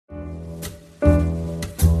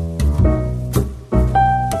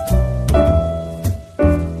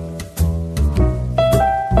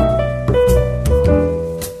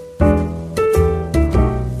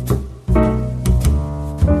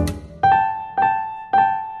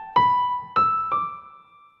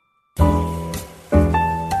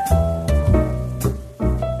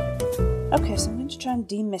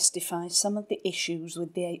demystify some of the issues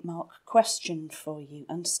with the 8-mark question for you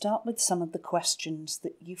and start with some of the questions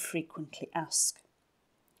that you frequently ask.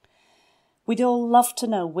 We'd all love to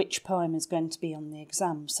know which poem is going to be on the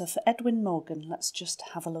exam, so for Edwin Morgan, let's just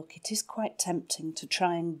have a look. It is quite tempting to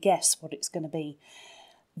try and guess what it's going to be.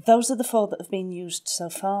 Those are the 4 that have been used so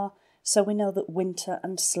far, so we know that Winter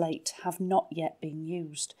and Slate have not yet been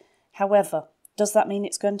used. However, does that mean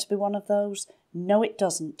it's going to be one of those? No, it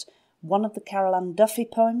doesn't. One of the Carol Ann Duffy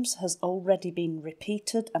poems has already been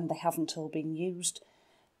repeated and they haven't all been used.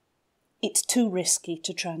 It's too risky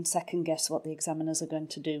to try and second guess what the examiners are going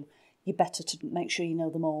to do. You're better to make sure you know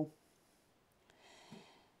them all.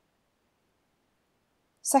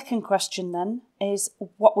 Second question then is,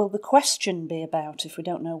 what will the question be about? If we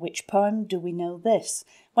don't know which poem, do we know this?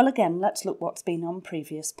 Well, again, let's look what's been on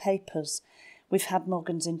previous papers. We've had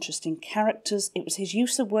Morgan's interest in characters. It was his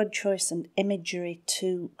use of word choice and imagery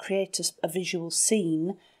to create a visual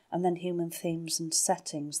scene, and then human themes and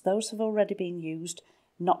settings. Those have already been used,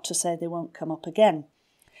 not to say they won't come up again.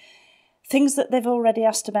 Things that they've already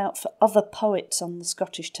asked about for other poets on the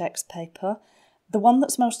Scottish text paper. The one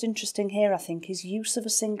that's most interesting here, I think, is use of a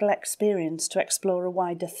single experience to explore a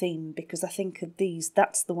wider theme, because I think of these,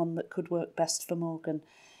 that's the one that could work best for Morgan.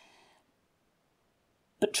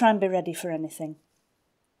 But try and be ready for anything.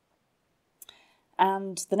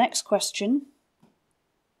 And the next question,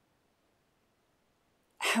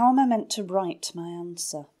 how am I meant to write my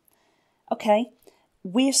answer? Okay,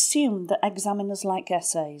 we assume that examiners like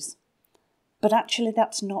essays, but actually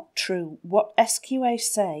that's not true. What SQA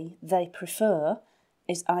say they prefer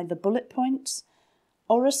is either bullet points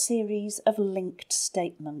or a series of linked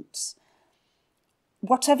statements.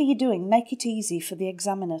 Whatever you're doing, make it easy for the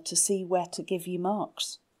examiner to see where to give you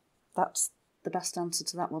marks. That's the best answer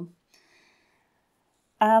to that one.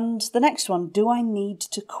 And the next one, do I need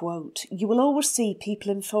to quote? You will always see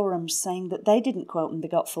people in forums saying that they didn't quote and they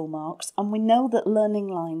got full marks, and we know that learning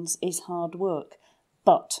lines is hard work.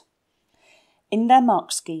 But in their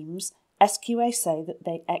mark schemes, SQA say that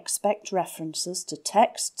they expect references to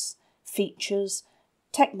texts, features,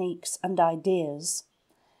 techniques and ideas.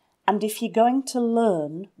 And if you're going to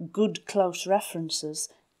learn good close references,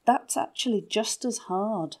 that's actually just as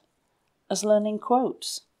hard as learning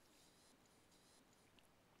quotes.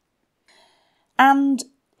 And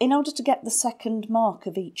in order to get the second mark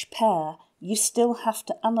of each pair, you still have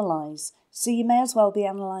to analyse, so you may as well be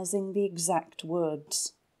analysing the exact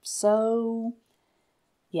words. So,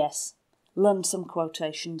 yes, learn some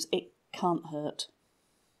quotations, it can't hurt.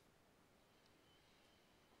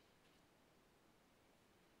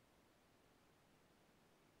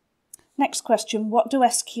 Next question, what do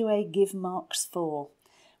SQA give marks for?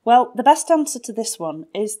 Well, the best answer to this one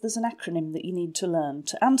is there's an acronym that you need to learn.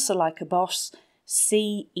 To answer like a boss,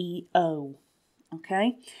 CEO,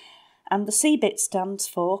 okay? And the C bit stands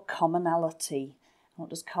for commonality.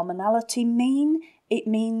 What does commonality mean? It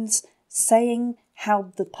means saying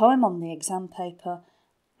how the poem on the exam paper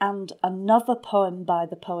and another poem by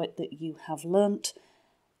the poet that you have learnt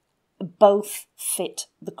both fit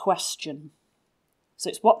the question. So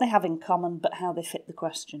it's what they have in common, but how they fit the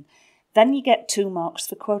question. Then you get 2 marks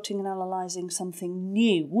for quoting and analysing something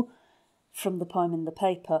new from the poem in the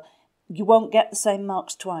paper. You won't get the same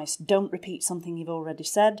marks twice. Don't repeat something you've already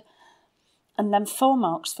said. And then 4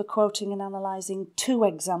 marks for quoting and analysing 2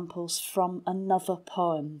 examples from another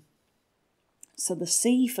poem. So the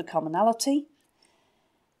C for commonality,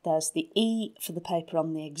 there's the E for the paper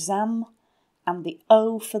on the exam, and the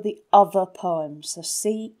O for the other poem. So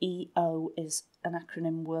CEO is an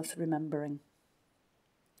acronym worth remembering.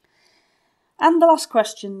 And the last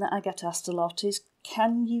question that I get asked a lot is,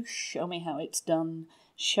 can you show me how it's done?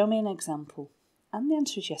 Show me an example. And the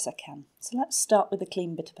answer is yes, I can. So let's start with a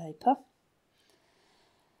clean bit of paper.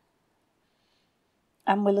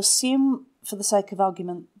 And we'll assume, for the sake of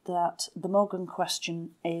argument, that the Morgan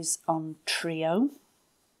question is on trio,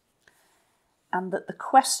 and that the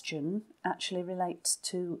question actually relates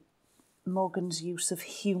to Morgan's use of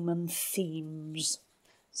human themes,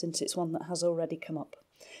 since it's one that has already come up.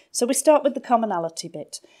 So we start with the commonality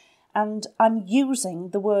bit, and I'm using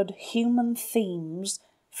the word human themes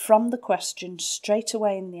from the question straight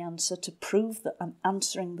away in the answer to prove that I'm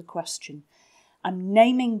answering the question. I'm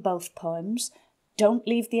naming both poems. Don't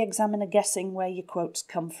leave the examiner guessing where your quotes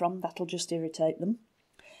come from, that'll just irritate them.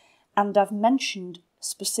 And I've mentioned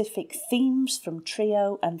specific themes from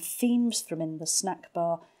trio and themes from in the snack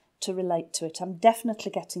bar to relate to it. I'm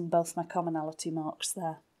definitely getting both my commonality marks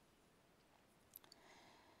there.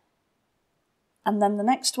 And then the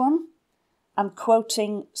next one, I'm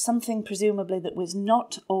quoting something presumably that was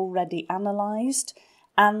not already analysed,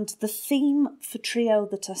 And the theme for trio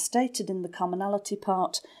that I stated in the commonality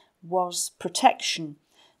part was protection.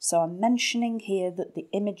 So I'm mentioning here that the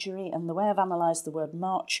imagery and the way I've analysed the word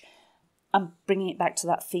march, I'm bringing it back to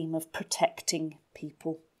that theme of protecting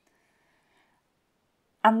people.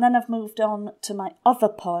 And then I've moved on to my other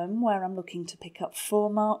poem where I'm looking to pick up 4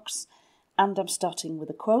 marks, and I'm starting with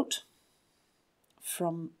a quote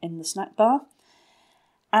from In the Snack Bar.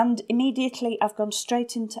 And immediately I've gone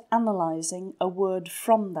straight into analysing a word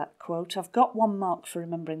from that quote. I've got 1 mark for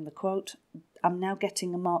remembering the quote. I'm now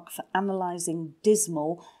getting a mark for analysing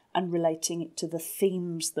dismal and relating it to the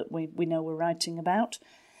themes that we know we're writing about.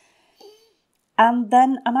 And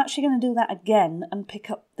then I'm actually going to do that again and pick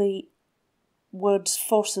up the words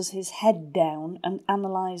forces his head down and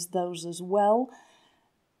analyse those as well.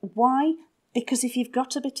 Why? Because if you've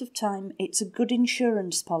got a bit of time, it's a good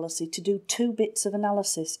insurance policy to do 2 bits of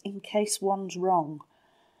analysis in case one's wrong.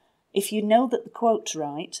 If you know that the quote's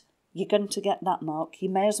right, you're going to get that mark. You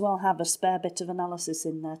may as well have a spare bit of analysis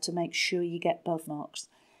in there to make sure you get both marks.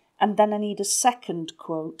 And then I need a second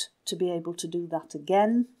quote to be able to do that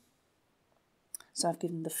again. So I've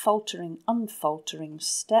given the faltering, unfaltering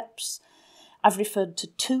steps. I've referred to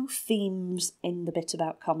 2 themes in the bit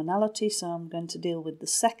about commonality, so I'm going to deal with the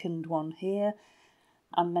second one here.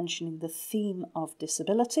 I'm mentioning the theme of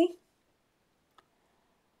disability.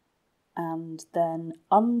 And then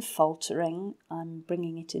unfaltering, I'm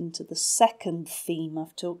bringing it into the second theme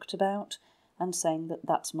I've talked about and saying that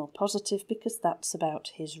that's more positive because that's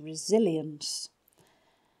about his resilience.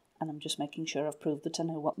 And I'm just making sure I've proved that I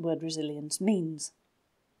know what word resilience means.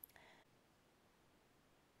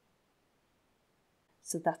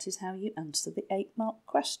 So that is how you answer the 8-mark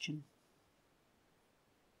question.